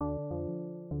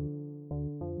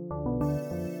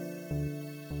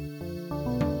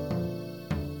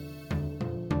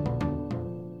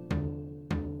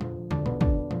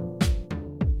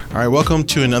All right, welcome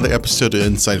to another episode of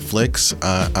Inside Flicks.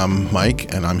 I'm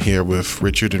Mike, and I'm here with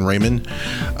Richard and Raymond.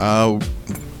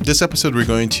 This episode, we're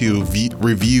going to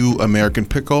review American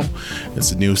Pickle.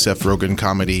 It's a new Seth Rogen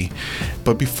comedy.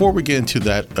 But before we get into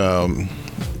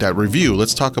that review,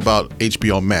 let's talk about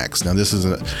HBO Max. Now,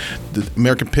 the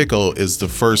American Pickle is the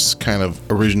first kind of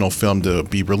original film to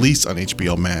be released on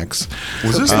HBO Max.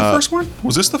 Was this the first one?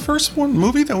 Was this the first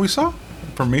movie that we saw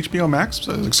from HBO Max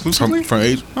exclusively?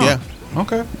 Yeah.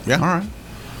 Okay. Yeah. All right.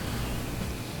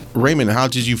 Raymond, how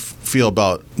did you feel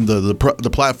about the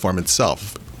platform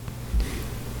itself?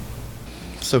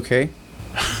 It's okay.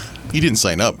 You didn't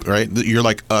sign up, right? You're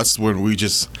like us, when we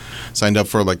just signed up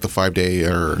for like the 5-day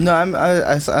or. No,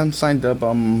 I'm signed up.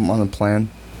 I'm on a plan.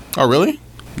 Oh, really?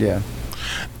 Yeah.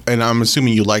 And I'm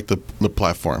assuming you like the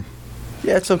platform.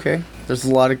 Yeah, it's okay. There's a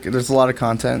lot of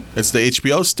content. It's the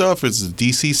HBO stuff. It's the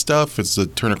DC stuff. It's the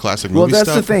Turner Classic Movie stuff.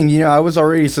 Well, that's the thing. I was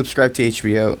already subscribed to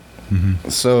HBO, Mm-hmm.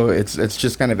 so it's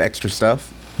just kind of extra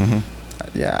stuff. Mm-hmm.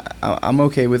 Yeah, I'm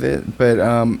okay with it, but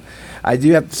I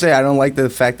do have to say I don't like the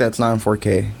fact that it's not in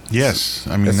 4K. Yes,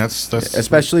 I mean that's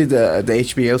especially the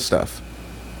HBO stuff.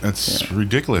 That's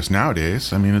ridiculous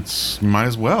nowadays. I mean, you might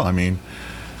as well. I mean,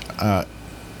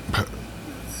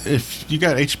 if you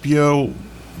got HBO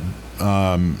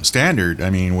standard, I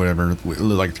mean, whatever,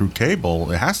 like through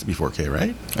cable, it has to be 4K,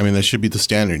 right? I mean, that should be the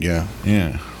standard, yeah.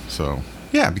 Yeah. So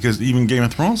yeah, because even Game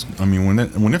of Thrones, I mean,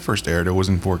 when it first aired, it was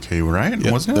in 4K, right?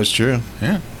 Yeah, Wasn't it? That's true.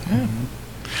 Yeah. Yeah.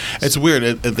 It's weird.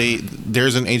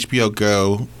 There's an HBO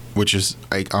Go, which is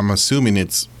I'm assuming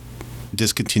it's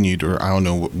discontinued, or I don't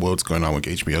know what's going on with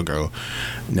HBO Go.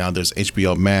 Now there's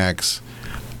HBO Max.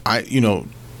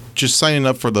 Just signing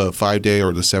up for the 5-day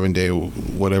or the 7-day,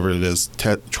 whatever it is,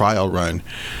 trial run,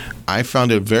 I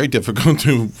found it very difficult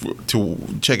to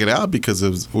check it out because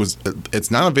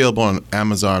it's not available on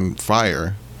Amazon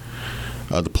Fire,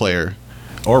 the player,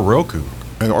 Or Roku.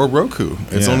 or Roku.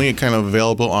 It's Yeah. only kind of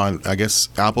available on, I guess,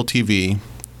 Apple TV,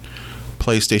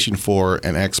 PlayStation 4,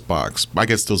 and Xbox. I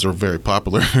guess those are very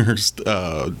popular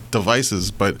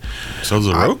devices, but So's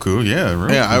a Roku, yeah.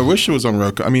 Roku. yeah, I wish it was on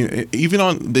Roku. I mean,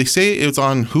 they say it's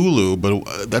on Hulu,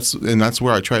 but that's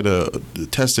where I try to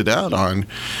test it out on.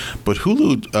 But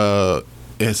Hulu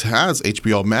has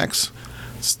HBO Max,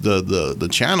 the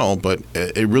channel, but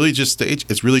it's really just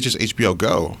HBO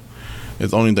Go.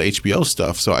 It's only the HBO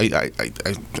stuff. So I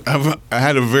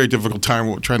had a very difficult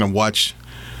time trying to watch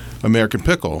American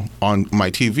Pickle on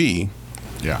my TV.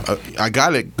 Yeah. I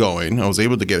got it going. I was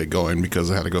able to get it going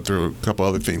because I had to go through a couple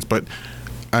other things. But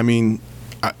I mean,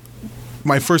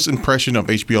 my first impression of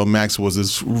HBO Max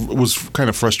was kind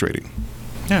of frustrating.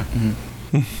 Yeah.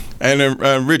 Mm-hmm.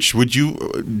 And Rich, did you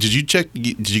get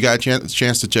a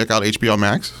chance to check out HBO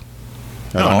Max?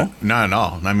 No, not at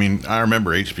all. I mean, I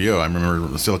remember HBO. I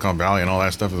remember Silicon Valley and all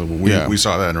that stuff. We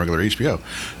saw that in regular HBO.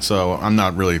 So I'm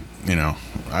not really,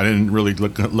 I didn't really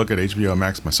look at HBO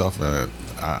Max myself. I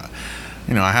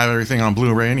have everything on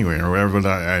Blu-ray anyway, or whatever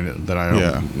that I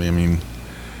Yeah. I mean,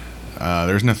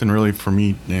 there's nothing really for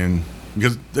me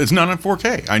because it's not on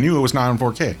 4K. I knew it was not on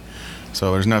 4K,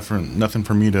 so there's nothing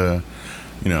for me to,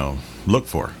 look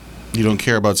for. You don't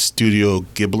care about Studio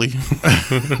Ghibli?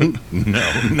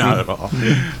 No, not at all.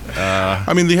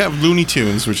 I mean, they have Looney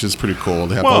Tunes, which is pretty cool.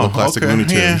 They have all the classic Looney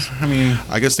Tunes. Yeah, I mean,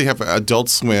 I guess they have Adult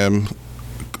Swim,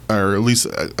 or at least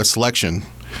a selection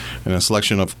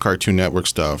of Cartoon Network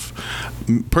stuff.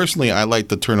 Personally, I like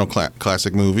the Turner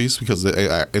Classic Movies because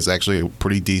it's actually a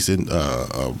pretty decent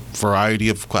variety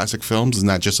of classic films. It's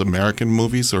not just American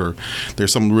movies, or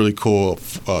there's some really cool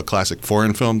classic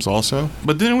foreign films also.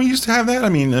 But didn't we used to have that? I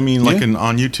mean, like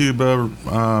on YouTube,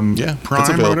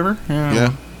 Prime or whatever.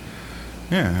 Yeah.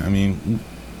 Yeah. I mean,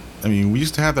 we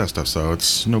used to have that stuff, so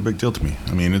it's no big deal to me.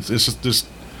 I mean, it's just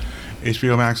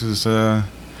HBO Max is.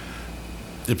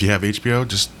 If you have HBO,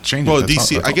 just change it. Well,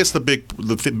 That's DC. all. I guess the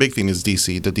big thing is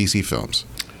DC. The DC films.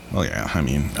 Well, yeah. I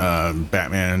mean,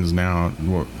 Batman's now.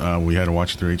 We had to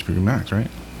watch it through HBO Max, right?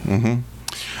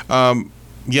 Mm-hmm.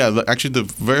 Actually, the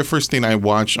very first thing I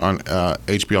watched on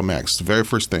HBO Max, the very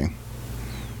first thing,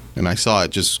 and I saw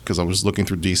it just because I was looking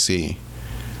through DC.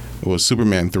 It was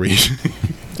Superman 3.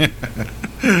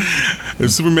 It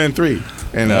was Superman 3.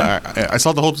 And I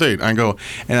saw the whole thing. I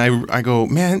go,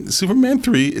 man, Superman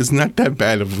 3 is not that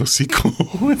bad of a sequel.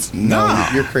 No,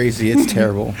 you're crazy. It's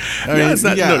terrible. I mean, it's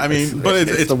not. yeah, I mean,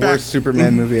 It's the worst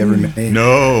Superman movie ever made.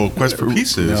 No, Quest for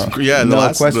Peace is. No.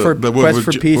 Yeah, Quest for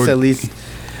Peace at least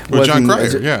with John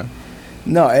wasn't- Cryer. Yeah.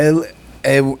 No, it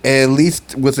at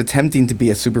least was attempting to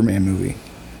be a Superman movie.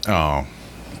 Oh,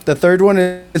 The third one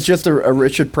is just a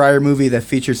Richard Pryor movie that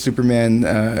features Superman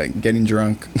getting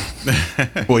drunk.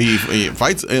 Well, he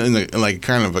fights in like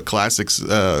kind of a classic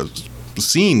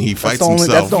scene. He fights himself.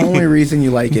 That's the only reason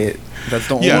you like it. That's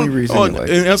the only reason you like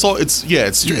it. And that's all. It's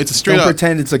a straight don't up.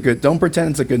 Pretend it's a good. Don't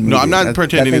pretend it's a good movie. No, I'm not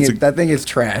pretending that thing is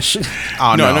trash.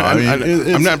 Oh no,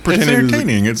 I'm not pretending. It's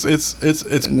entertaining.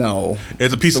 It's no.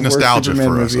 It's a piece of nostalgia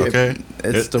for us. Okay,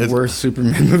 it's the worst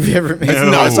Superman movie ever made.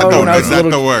 No, it's not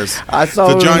the worst. I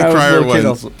saw the John Cryer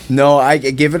one. No, I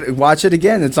give it. Watch it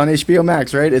again. It's on HBO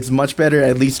Max, right? It's much better.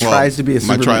 At least tries to be a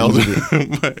Superman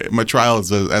movie. My trial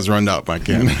is as run up. I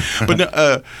can. But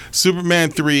no,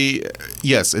 Superman 3.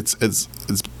 Yes, it's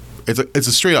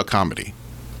a straight out comedy.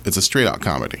 It's a straight out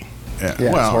comedy. Yeah,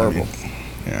 it's horrible.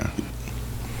 Yeah.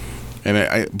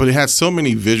 And but it has so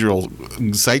many visual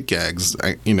sight gags.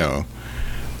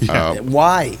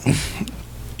 Why?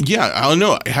 Yeah, I don't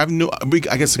know. I have no.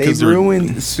 I guess they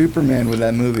ruined Superman with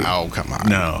that movie. Oh, come on.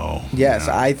 No. Yes,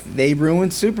 they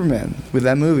ruined Superman with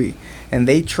that movie, and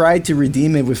they tried to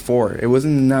redeem it with 4. It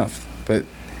wasn't enough, but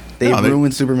they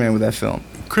ruined Superman with that film.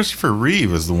 Christopher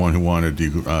Reeve is the one who wanted to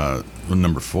do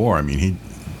number 4. I mean,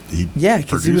 he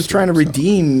because he was trying to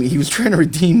redeem. He was trying to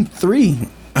redeem 3.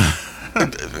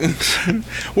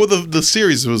 Well, the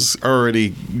series was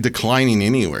already declining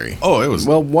anyway. Oh, it was.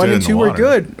 Well, 1 and 2 were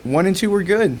good. 1 and 2 were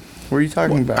good. What are you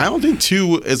talking about? I don't think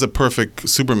 2 is a perfect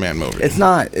Superman movie. It's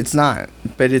not.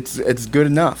 But it's good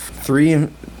enough. 3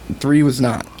 was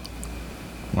not.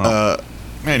 Well,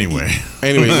 anyway,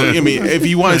 I mean, if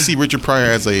you want to see Richard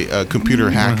Pryor as a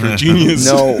computer hacker genius,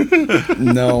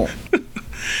 no.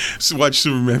 So watch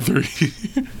Superman 3.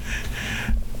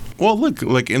 Well, look,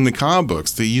 like in the comic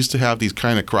books, they used to have these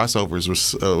kind of crossovers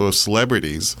with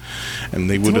celebrities, and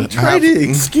they would try to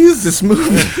excuse this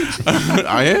movie.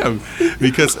 I am,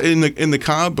 because in the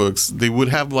comic books, they would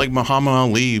have like Muhammad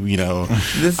Ali.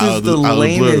 This is the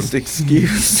lamest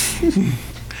excuse.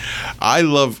 I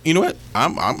love. You know what?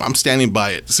 I'm standing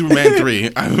by it. Superman 3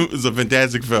 is a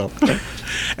fantastic film, but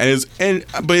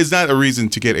it's not a reason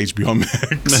to get HBO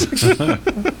Max.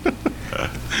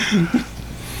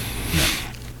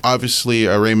 Obviously,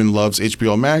 Raymond loves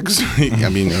HBO Max. I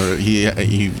mean,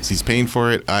 he's paying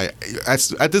for it.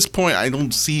 At this point, I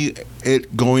don't see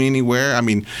it going anywhere. I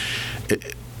mean,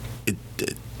 it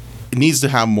needs to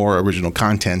have more original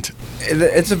content.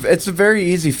 It's a very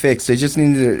easy fix. They just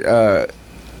need to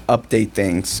update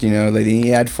things. They need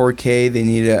to add 4K. They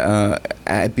need to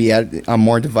be on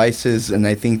more devices, and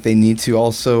I think they need to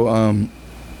also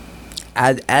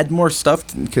add more stuff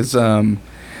because.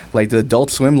 Like the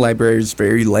Adult Swim library is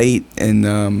very late, and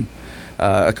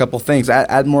a couple things.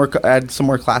 Add some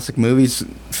more classic movies.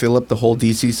 Fill up the whole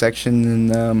DC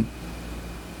section, and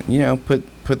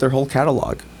put their whole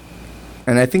catalog.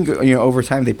 And I think over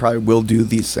time they probably will do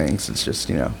these things. It's just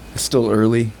it's still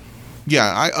early.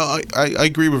 Yeah, I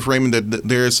agree with Raymond that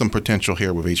there is some potential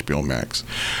here with HBO Max.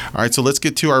 All right, so let's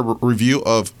get to our review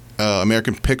of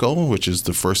American Pickle, which is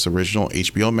the first original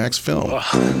HBO Max film.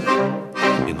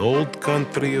 In old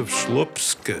country of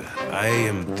Schlupska, I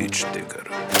am ditch digger.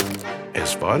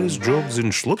 As far as jobs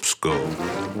in Schlups go,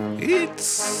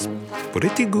 it's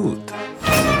pretty good.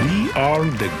 We are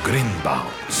the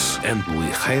Greenbaums, and we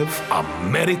have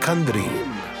American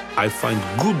dream. I find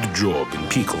good job in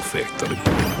pickle factory.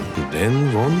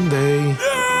 Then one day,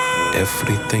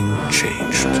 everything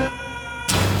changed.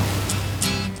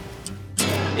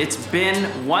 It's been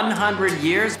 100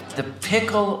 years. The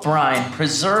pickle brine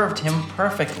preserved him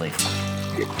perfectly.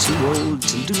 You're too old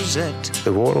to do that.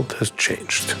 The world has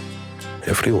changed.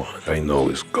 Everyone I know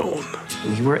is gone.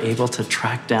 You were able to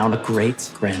track down a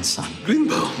great-grandson.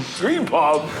 Greenbaum!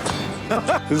 Greenbaum!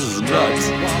 This is nuts.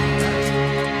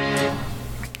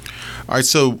 All right,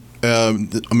 so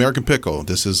the American Pickle.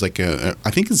 This is like I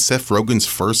think it's Seth Rogen's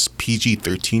first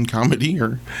PG-13 comedy,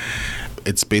 or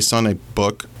it's based on a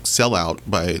book, Sellout,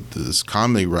 by this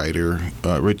comedy writer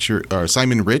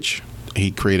Simon Rich. He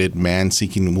created Man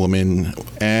Seeking Woman.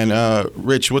 And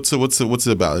Rich, what's it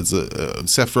about? It's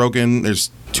Seth Rogen. There's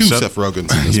two Seth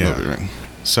Rogens in this movie, right?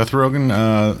 Seth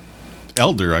Rogen,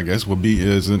 elder, I guess,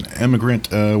 is an immigrant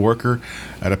worker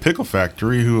at a pickle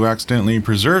factory who accidentally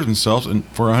preserved himself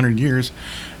for 100 years,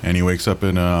 and he wakes up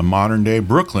in modern day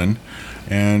Brooklyn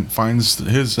and finds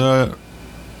his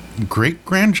great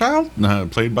grandchild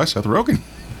played by Seth Rogen,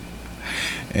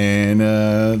 and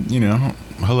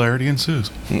hilarity ensues.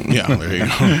 Yeah, there you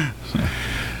go.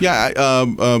 Yeah,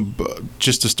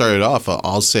 just to start it off,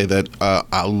 I'll say that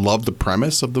I love the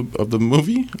premise of the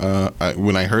movie.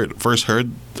 When I first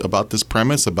heard about this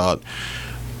premise,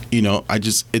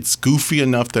 it's goofy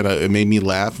enough that it made me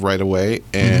laugh right away,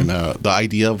 and the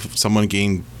idea of someone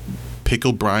getting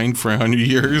pickled brine for 100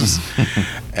 years.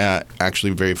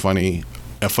 Actually, very funny,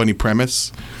 a funny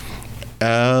premise.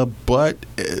 But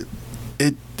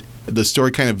the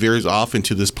story kind of veers off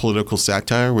into this political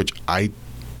satire, which I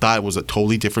thought was a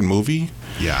totally different movie.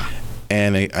 Yeah.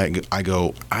 And I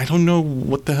go, I don't know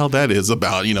what the hell that is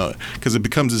about, because it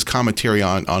becomes this commentary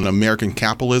on American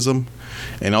capitalism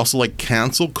and also like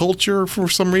cancel culture for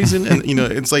some reason. And,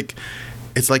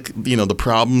 it's like the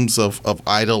problems of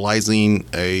idolizing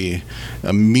a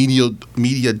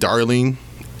media darling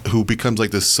who becomes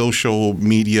like the social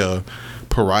media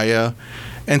pariah.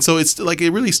 And so it's like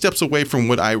it really steps away from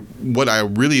what I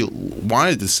really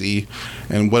wanted to see,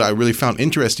 and what I really found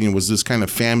interesting was this kind of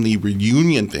family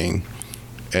reunion thing.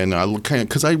 And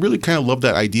because I really kind of love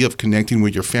that idea of connecting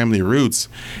with your family roots,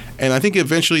 and I think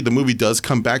eventually the movie does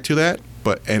come back to that.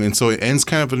 And so it ends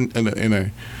kind of in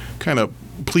a kind of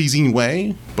pleasing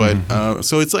way. But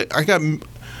so it's like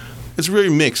it's really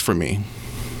mixed for me.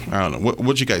 I don't know.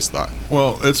 What you guys thought?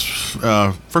 Well, it's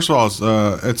first of all,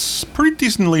 it's pretty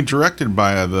decently directed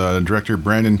by the director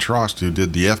Brandon Trost, who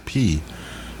did the FP,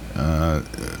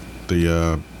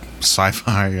 the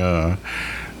sci-fi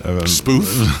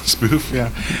spoof. Yeah.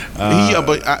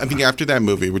 But I think after that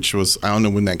movie, which was, I don't know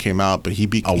when that came out, but he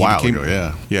became a while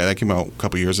ago. Yeah, that came out a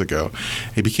couple years ago.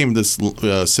 He became this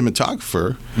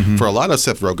cinematographer for a lot of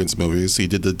Seth Rogen's movies. He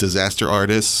did The Disaster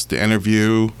Artist, The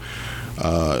Interview,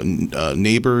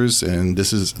 Neighbors, and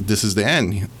this is the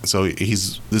end. So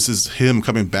this is him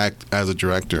coming back as a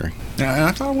director. Yeah, and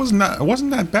I thought it wasn't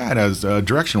that bad as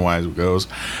direction wise goes.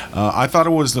 I thought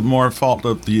it was the more fault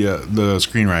of the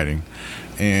screenwriting,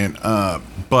 and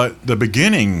but the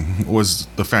beginning was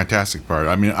the fantastic part.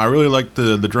 I mean, I really liked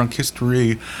the drunk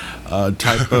history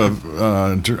type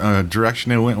of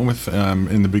direction it went with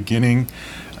in the beginning.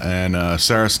 And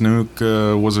Sarah Snook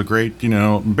was a great,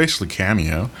 basically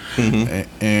cameo, and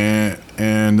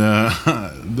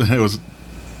it was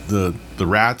the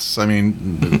rats. I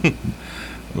mean,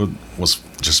 was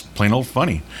just plain old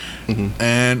funny,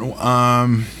 and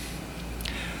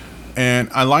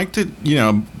I liked it,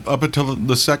 up until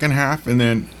the second half, and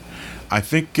then I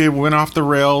think it went off the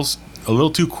rails a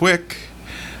little too quick.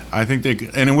 I think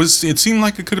it seemed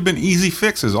like it could have been easy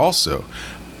fixes also.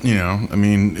 I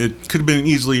mean, it could have been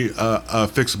easily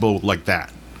fixable like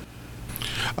that.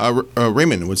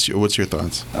 Raymond, what's your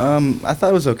thoughts? I thought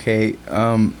it was okay.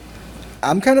 I'm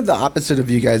kind of the opposite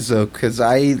of you guys, though, because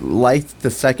I liked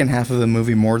the second half of the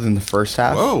movie more than the first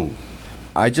half. Whoa.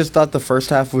 I just thought the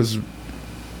first half was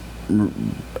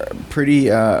pretty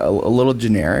a little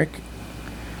generic,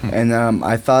 and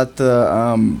I thought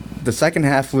the second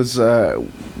half was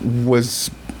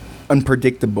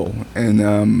unpredictable, and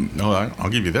no, I'll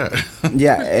give you that.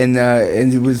 yeah, and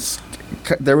it was,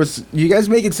 you guys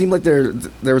make it seem like there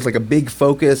was like a big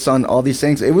focus on all these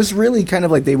things. It was really kind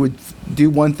of like they would do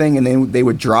one thing and they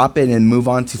would drop it and move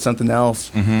on to something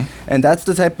else. And that's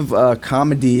the type of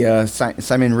comedy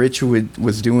Simon Rich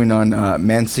was doing on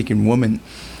Man Seeking Woman.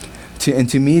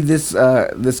 To me, this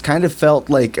kind of felt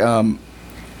like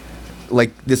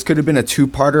this could have been a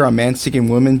two-parter on Man Seeking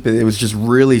Woman, but it was just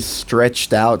really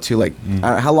stretched out to like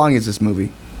how long is this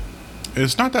movie?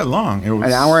 It's not that long. It was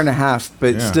an hour and a half,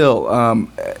 but still,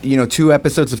 2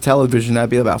 episodes of television, that'd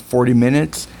be about 40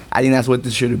 minutes. I think that's what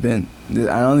this should have been.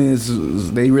 I don't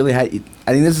think they really had.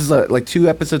 I think this is like 2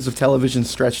 episodes of television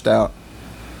stretched out,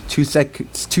 2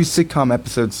 sitcom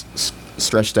episodes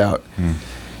stretched out.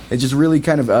 It just really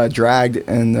kind of dragged,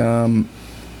 and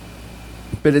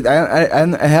but it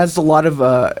has a lot of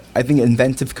I think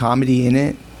inventive comedy in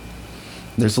it.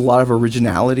 There's a lot of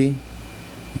originality,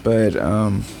 but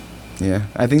yeah,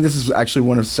 I think this is actually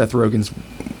one of Seth Rogen's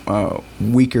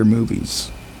weaker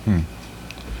movies.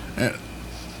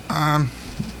 I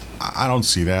don't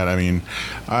see that. I mean,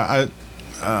 I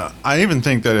even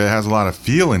think that it has a lot of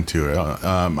feel into it.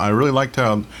 I really liked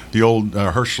how the old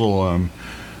Herschel,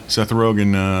 Seth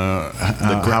Rogen,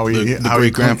 the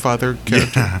great grandfather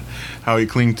character, how he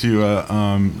clinged to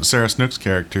Sarah Snook's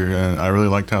character, and I really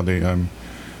liked how they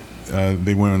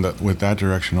went with that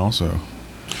direction also.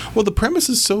 Well, the premise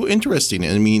is so interesting.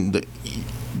 I mean, the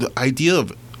idea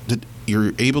of that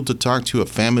you're able to talk to a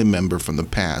family member from the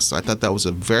past. I thought that was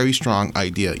a very strong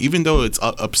idea, even though it's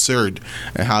absurd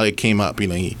and how it came up.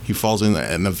 He falls in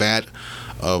the vat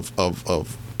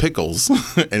of pickles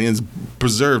and it's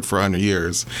preserved for 100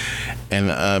 years,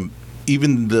 and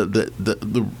even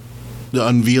the the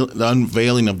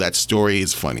unveiling of that story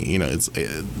is funny. You know, it's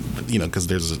because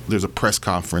there's a press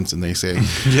conference and they say,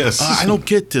 Yes. I don't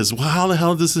get this. Well, how the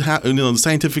hell does this happen? You know,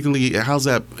 scientifically, how's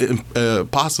that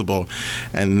possible?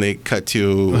 And they cut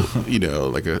to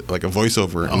like a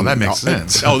voiceover. Oh, that makes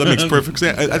sense. Oh, that makes perfect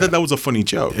sense. I thought that was a funny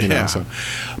joke. You know, so.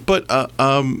 But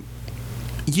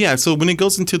yeah. So when it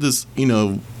goes into this,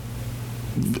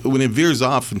 when it veers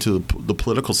off into the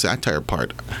political satire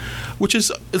part, which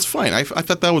it's fine. I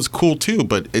thought that was cool too,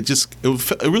 but it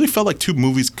really felt like two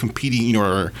movies competing,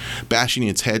 or bashing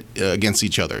its head against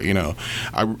each other.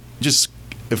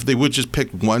 If they would just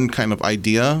pick one kind of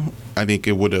idea, I think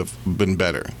it would have been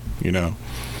better. And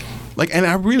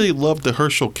I really loved the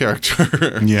Herschel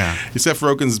character. Yeah. Seth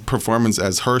Rogen's performance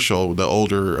as Herschel, the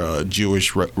older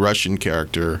Jewish Russian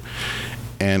character.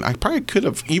 And I probably could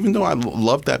have, even though I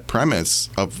loved that premise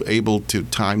of able to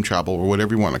time travel or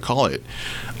whatever you want to call it,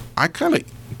 I kind of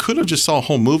could have just saw a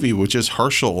whole movie with just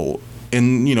Herschel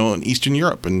in Eastern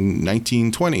Europe in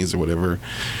 1920s or whatever.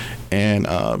 And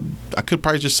I could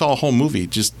probably just saw a whole movie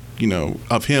just,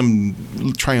 of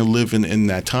him trying to live in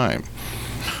that time.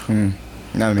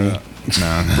 Not me.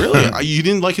 No. Really? You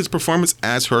didn't like his performance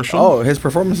as Herschel? Oh, his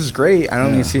performance is great. I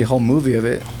don't need to see a whole movie of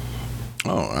it.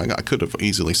 Oh, I could have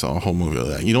easily saw a whole movie of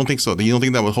that. You don't think so? You don't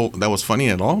think that was funny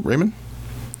at all, Raymond?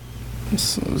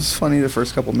 It was funny the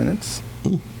first couple minutes.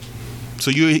 Ooh.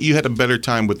 So you had a better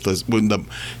time with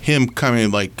him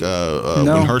coming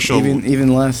when Herschel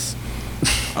even less.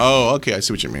 Oh, okay, I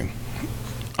see what you mean.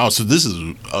 Oh, so this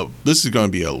is going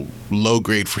to be a low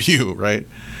grade for you, right?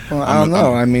 Well, I don't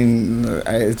know. I mean,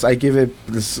 I give it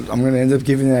this. I'm going to end up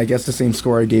giving it, I guess, the same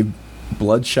score I gave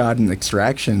Bloodshot and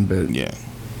Extraction, but yeah.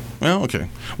 Well, okay.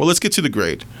 Well, let's get to the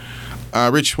grade.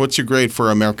 Rich, what's your grade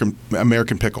for American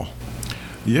Pickle?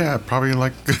 Yeah, probably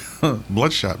like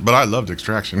Bloodshot, but I loved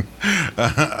Extraction.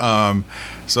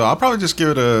 So I'll probably just give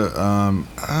it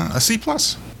a C+.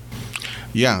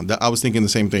 Yeah, I was thinking the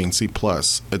same thing. C+.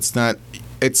 It's not.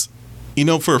 It's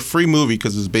for a free movie,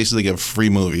 because it's basically a free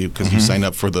movie because you sign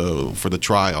up for the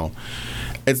trial.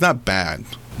 It's not bad.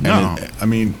 No,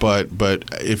 but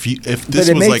if this but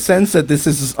it was makes sense that this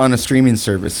is on a streaming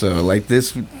service. So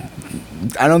this,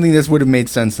 I don't think this would have made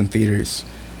sense in theaters.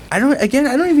 I don't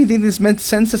even think this made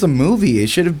sense as a movie. It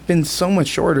should have been so much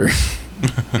shorter.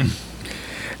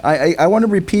 I want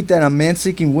to repeat that on Man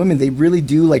Seeking Woman, they really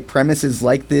do like premises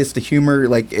like this, the humor,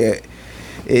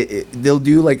 they'll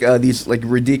do these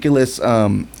ridiculous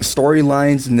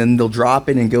storylines, and then they'll drop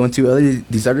it and go into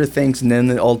these other things, and then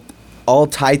they'll all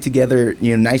tied together,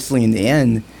 nicely in the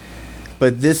end.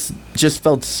 But this just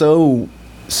felt so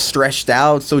stretched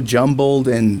out, so jumbled.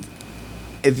 And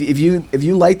if you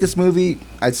like this movie,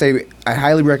 I'd say I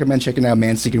highly recommend checking out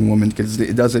Man Seeking Woman, because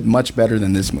it does it much better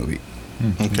than this movie.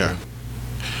 Okay.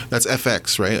 That's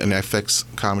FX, right? An FX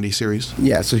comedy series?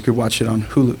 Yeah, so you could watch it on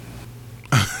Hulu.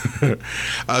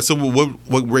 So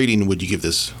what rating would you give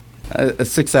this? A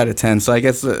 6 out of 10. So I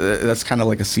guess that's kind of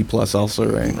like a C+ also,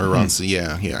 right? Or around C,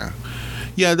 yeah.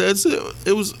 Yeah,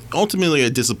 it was ultimately a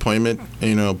disappointment,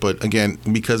 but again,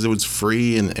 because it was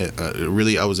free and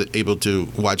really I was able to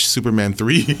watch Superman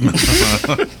 3.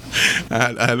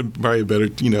 I had probably a better,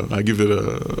 I give it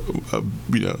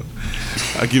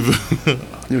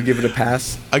You'll give it a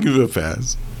pass? I give it a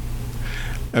pass.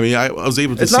 I mean, I was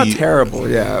able to it's see... It's not terrible,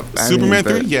 yeah. Superman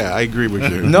 3? Yeah, I agree with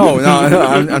you. No,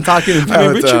 I'm talking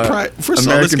about Richard Pryor. First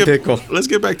American of all, Pickle. Let's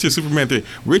get back to Superman 3.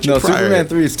 Richard Pryor... Superman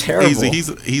 3 is terrible.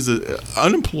 He's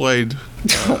unemployed.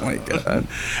 Oh, my God.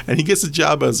 And he gets a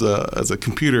job as a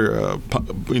computer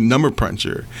number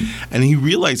puncher. And he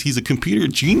realized he's a computer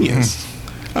genius.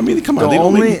 I mean, come on.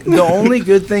 The only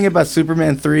good thing about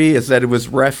Superman 3 is that it was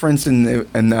referenced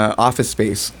in Office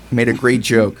Space. Made a great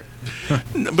joke.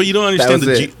 But you don't understand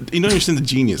the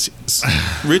genius.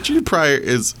 Richard Pryor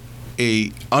is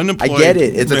a unemployed. I get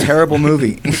it. It's a terrible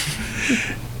movie.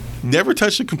 Never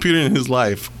touched a computer in his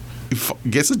life.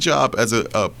 Gets a job as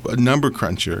a number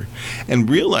cruncher, and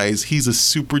realize he's a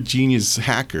super genius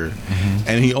hacker,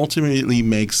 and he ultimately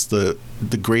makes the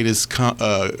greatest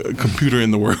computer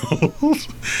in the world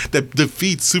that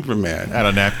defeats Superman out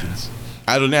of napkins.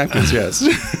 Out of napkins, yes.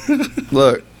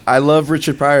 Look. I love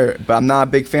Richard Pryor, but I'm not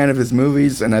a big fan of his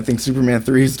movies, and I think Superman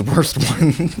 3 is the worst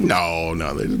one. No,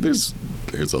 there's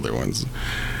other ones.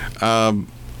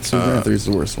 Superman 3 is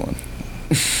the worst one.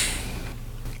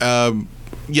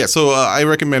 Yeah, so I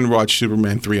recommend watch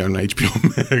Superman 3 on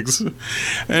HBO Max.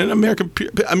 And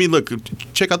I mean, look,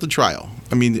 check out the trial.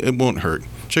 I mean, it won't hurt.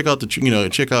 Check out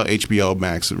check out HBO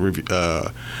Max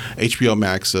HBO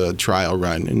Max trial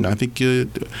run, and I think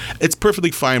it's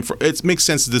perfectly fine it makes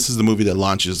sense that this is the movie that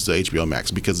launches the HBO Max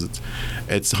because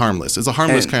it's harmless. It's a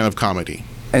harmless kind of comedy.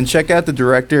 And check out the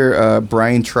director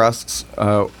Brian Trusk's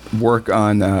work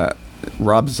on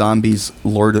Rob Zombie's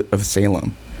Lord of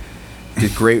Salem.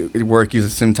 Did great work. He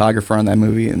was a cinematographer on that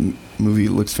movie, and the movie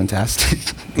looks fantastic.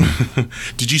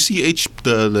 Did you see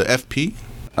the FP?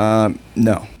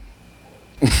 No.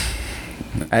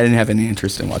 I didn't have any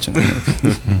interest in watching that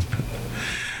movie.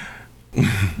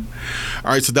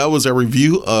 All right, so that was our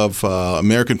review of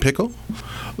American Pickle.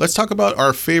 Let's talk about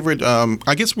our favorite.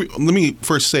 I guess let me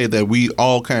first say that we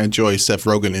all kind of enjoy Seth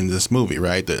Rogen in this movie,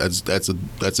 right? That's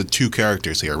a two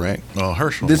characters here, right? Well,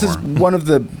 Herschel. This is one of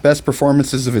the best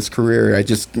performances of his career. I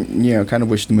just kind of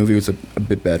wish the movie was a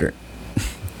bit better.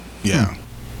 Yeah.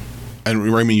 And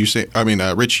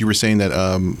Rich, you were saying that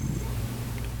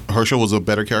Herschel was a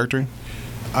better character?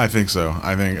 I think so.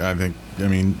 I think.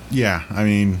 Yeah.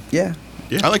 Yeah.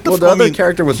 I like the. Well, the other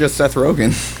character was just Seth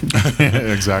Rogen.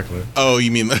 Exactly. Oh,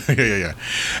 you mean yeah.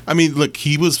 I mean, look,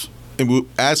 he was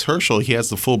as Herschel. He has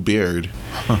the full beard,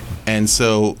 and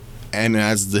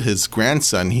as his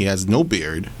grandson, he has no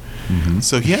beard. Mm-hmm.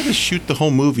 So he had to shoot the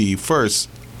whole movie first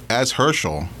as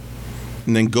Herschel,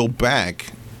 and then go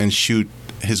back and shoot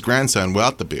his grandson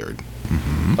without the beard.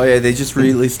 Mm-hmm. Oh yeah, they just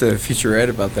released a featurette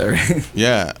about that, right?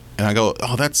 Yeah, and I go,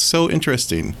 oh, that's so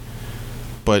interesting,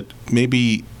 but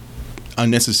maybe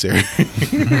unnecessary.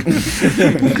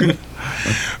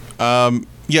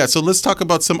 Yeah, so let's talk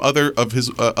about some other of his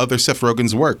other Seth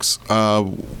Rogen's works.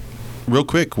 Real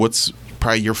quick, what's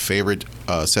probably your favorite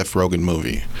Seth Rogen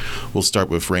movie? We'll start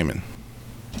with Raymond.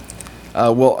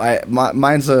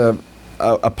 Mine's a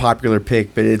popular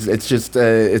pick, but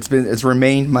it's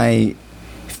remained my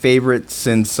favorite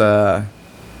since I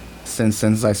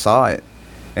saw it.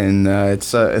 And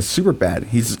it's Superbad.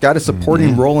 He's got a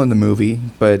supporting role in the movie,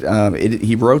 but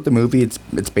he wrote the movie.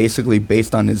 It's basically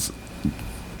based on his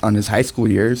high school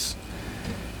years,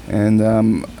 and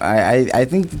I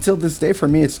think till this day for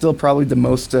me it's still probably the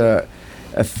most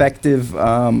effective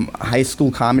high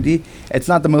school comedy. It's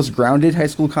not the most grounded high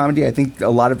school comedy. I think a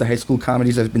lot of the high school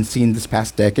comedies I've been seeing this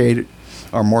past decade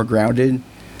are more grounded,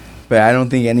 but I don't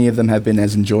think any of them have been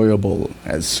as enjoyable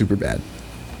as Superbad.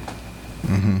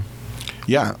 Mm-hmm.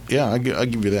 Yeah, I'll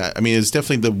give you that. I mean, it's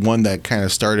definitely the one that kind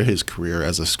of started his career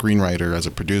as a screenwriter, as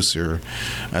a producer,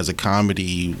 as a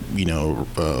comedy,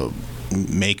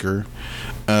 maker.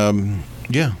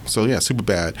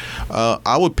 Superbad.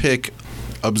 I would pick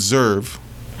Observe.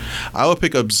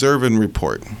 Observe and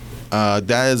Report.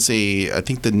 That is I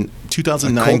think the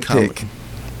 2009 comic.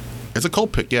 It's a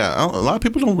cult pick, yeah. A lot of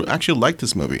people don't actually like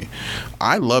this movie.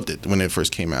 I loved it when it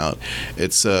first came out.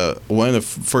 It's one of the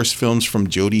first films from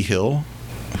Jody Hill,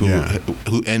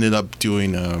 who ended up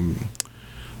doing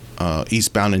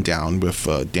Eastbound and Down with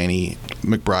Danny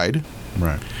McBride.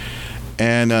 Right.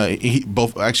 And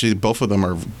both of them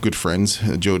are good friends.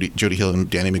 Jody Hill and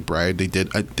Danny McBride.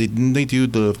 They do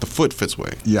the Foot Fist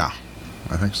Way. Yeah,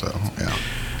 I think so. Yeah.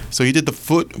 So he did the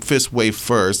Foot Fist Way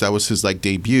first. That was his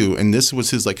debut, and this was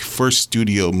his first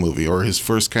studio movie or his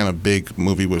first kind of big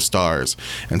movie with stars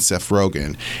and Seth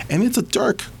Rogen. And it's a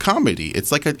dark comedy. It's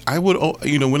like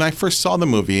when I first saw the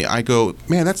movie, I go,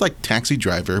 man, that's like Taxi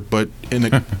Driver, but in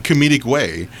a comedic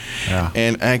way. Yeah.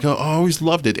 And I go, oh, I always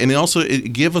loved it. And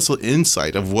it gave us an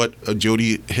insight of what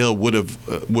Jody Hill would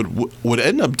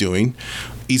end up doing.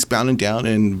 Eastbound and Down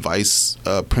and Vice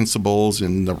Principles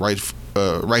and the Righteous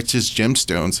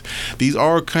Gemstones. These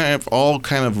are all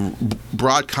kind of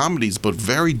broad comedies, but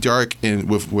very dark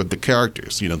with the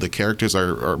characters. The characters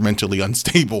are mentally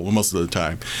unstable most of the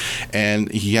time,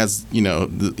 and he has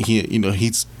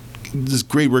he's this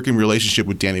great working relationship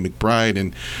with Danny McBride,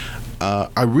 and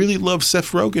I really love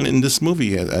Seth Rogen in this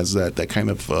movie as that kind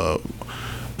of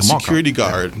security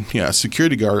guard,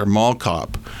 security guard or mall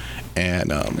cop.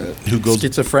 And who goes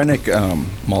schizophrenic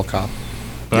mall cop.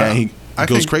 Yeah, he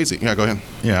goes crazy. Yeah, go ahead.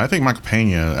 Yeah, I think Michael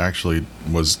Pena actually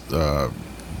was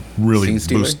really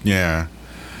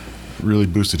really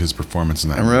boosted his performance in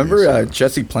that. I remember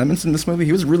Jesse Plemons in this movie.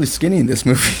 He was really skinny in this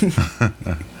movie.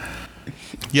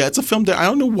 Yeah, it's a film that I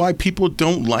don't know why people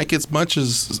don't like as much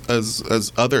as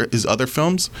his other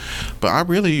films, but I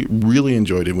really really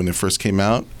enjoyed it when it first came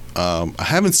out. I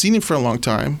haven't seen it for a long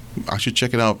time. I should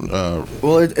check it out.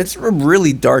 Well, it's a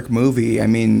really dark movie. I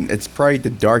mean, it's probably the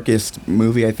darkest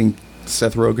movie I think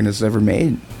Seth Rogen has ever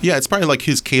made. Yeah, it's probably like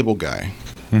his Cable Guy.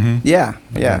 Mm-hmm. Yeah.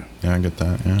 Yeah, I get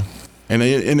that, yeah. And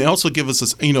it also gives us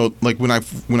this, you know, like when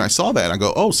I saw that, I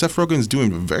go, oh, Seth Rogen's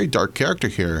doing a very dark character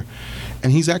here,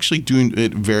 and he's actually doing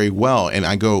it very well. And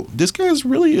I go, this guy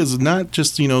is not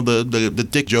just, you know, the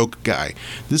dick joke guy.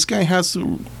 This guy has,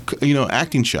 you know,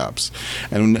 acting chops,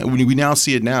 and we now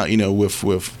see it now, you know, with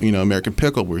you know, American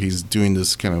Pickle, where he's doing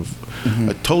this kind of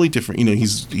a totally different, you know,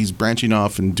 he's branching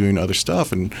off and doing other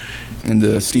stuff, and in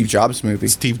the Steve Jobs movie,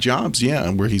 Steve Jobs, yeah,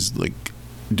 where he's like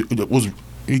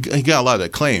he got a lot of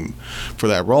acclaim for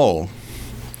that role.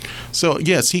 So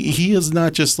yes, he is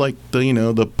not just like the, you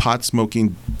know, the pot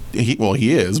smoking. He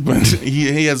is, but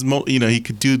he has, you know, he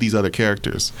could do these other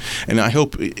characters, and I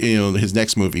hope, you know, his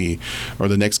next movie or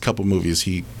the next couple movies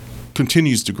he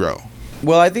continues to grow.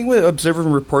 Well, I think with Observe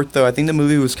and Report, though, I think the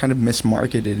movie was kind of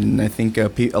mismarketed, and I think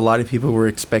a lot of people were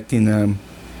expecting,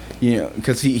 you know,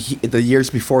 because he the years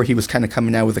before he was kind of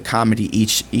coming out with a comedy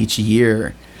each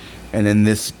year. And then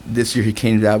this year he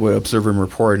came out with Observe and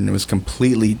Report, and it was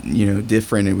completely, you know,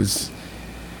 different. It was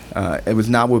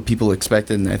not what people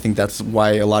expected, and I think that's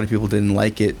why a lot of people didn't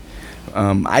like it.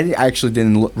 I actually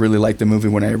didn't really like the movie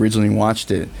when I originally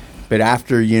watched it, but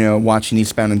after, you know, watching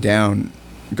Eastbound and Down,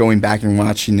 going back and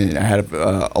watching it, I had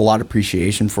a lot of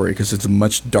appreciation for it because it's a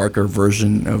much darker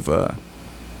version of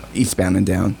Eastbound and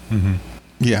Down. Mm-hmm.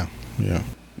 Yeah.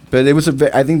 But it was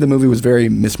I think the movie was very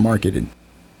mismarketed.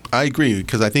 I agree,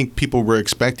 because I think people were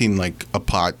expecting like a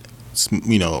pot,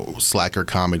 you know, slacker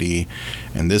comedy,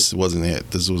 and this wasn't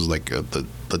it. This was like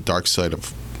the dark side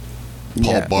of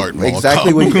Paul Blart.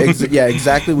 Exactly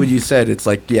exactly what you said. It's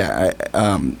like the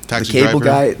cable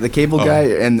guy,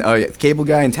 and cable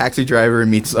guy and Taxi Driver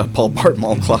meets Paul Blart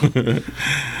Mall Cop.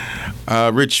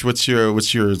 Rich, what's your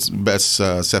best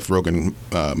Seth Rogen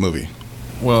movie?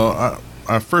 Well,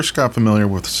 I first got familiar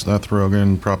with Seth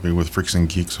Rogen probably with Freaks and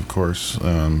Geeks, of course,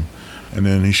 and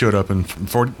then he showed up in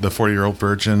the 40-Year-Old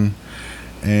Virgin,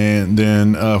 and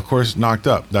then of course Knocked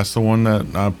Up. That's the one that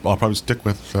I'll probably stick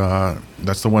with.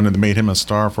 That's the one that made him a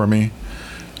star for me.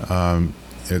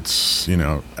 It's, you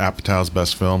know, Apatow's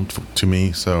best film to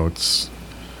me, so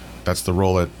that's the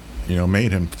role that, you know,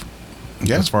 made him,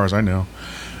 as far as I know.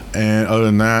 And other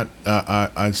than that,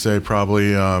 I'd say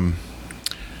probably.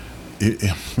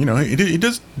 You know, he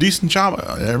does a decent job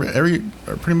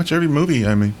pretty much every movie.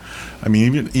 I mean,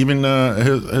 even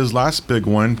his last big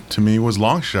one to me was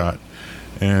Long Shot,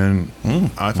 and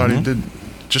I thought he did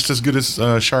just as good as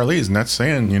Charlize, and that's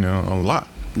saying, you know, a lot.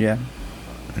 Yeah.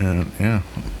 And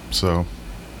so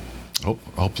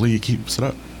hopefully he keeps it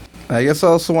up. I guess I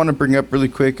also want to bring up really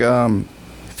quick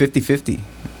 50-50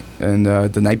 and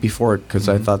The Night Before, because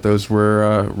I thought those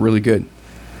were really good.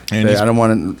 And I don't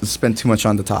want to spend too much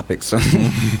on the topic. So.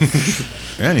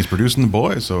 And he's producing The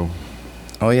Boys, so.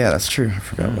 Oh yeah, that's true. I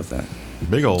forgot about that.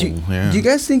 Big old. Do you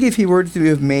guys think if he were to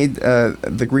have made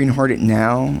The Green Hornet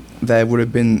now, that would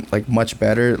have been like much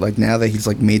better? Like now that he's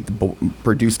like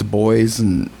produced The Boys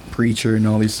and Preacher and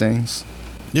all these things.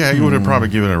 Yeah, he would have probably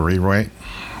given it a rewrite.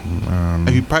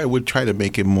 He probably would try to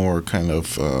make it more kind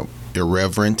of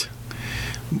irreverent,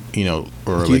 you know.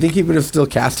 Or do you think he would have still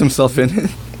cast himself in it?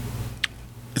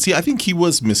 See, I think he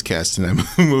was miscast in that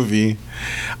movie.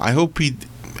 I hope he.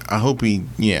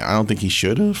 Yeah, I don't think he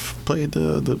should have played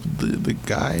the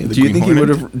guy. Do you think he would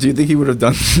have? Do you think he would have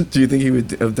done? Do you think he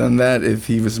would have done that if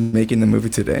he was making the movie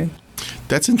today?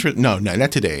 That's interesting. No,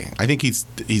 not today. I think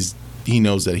he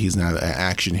knows that he's not an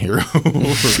action hero.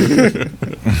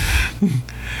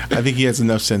 I think he has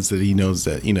enough sense that he knows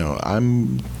that, you know,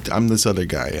 I'm this other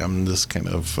guy. I'm this kind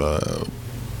of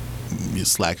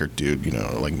slacker dude, you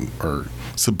know, like, or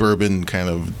suburban kind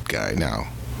of guy now.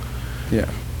 Yeah.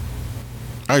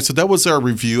 All right, so that was our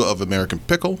review of American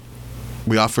Pickle.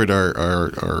 We offered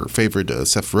our favorite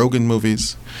Seth Rogen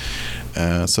movies.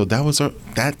 So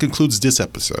that concludes this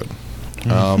episode.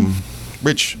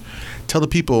 Rich, tell the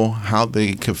people how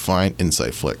they can find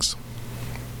Inside Flicks.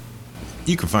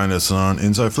 You can find us on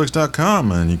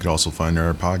InsideFlix.com, and you can also find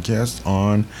our podcast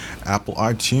on Apple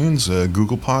iTunes,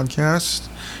 Google Podcasts,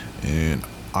 and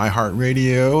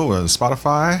iHeartRadio,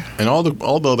 Spotify, and all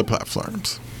the other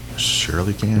platforms.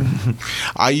 Surely can.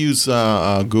 I use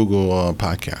Google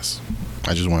Podcasts.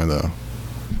 I just wanted to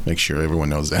make sure everyone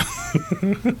knows that.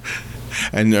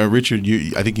 And Richard,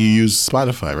 I think you use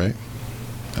Spotify, right?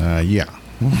 Yeah.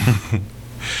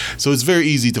 So it's very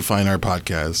easy to find our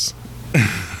podcast.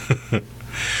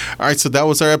 All right, so that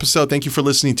was our episode. Thank you for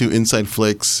listening to Inside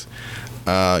Flicks.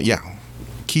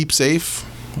 Keep safe.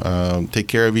 Take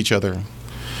care of each other.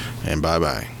 And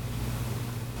bye-bye.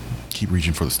 Keep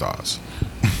reaching for the stars.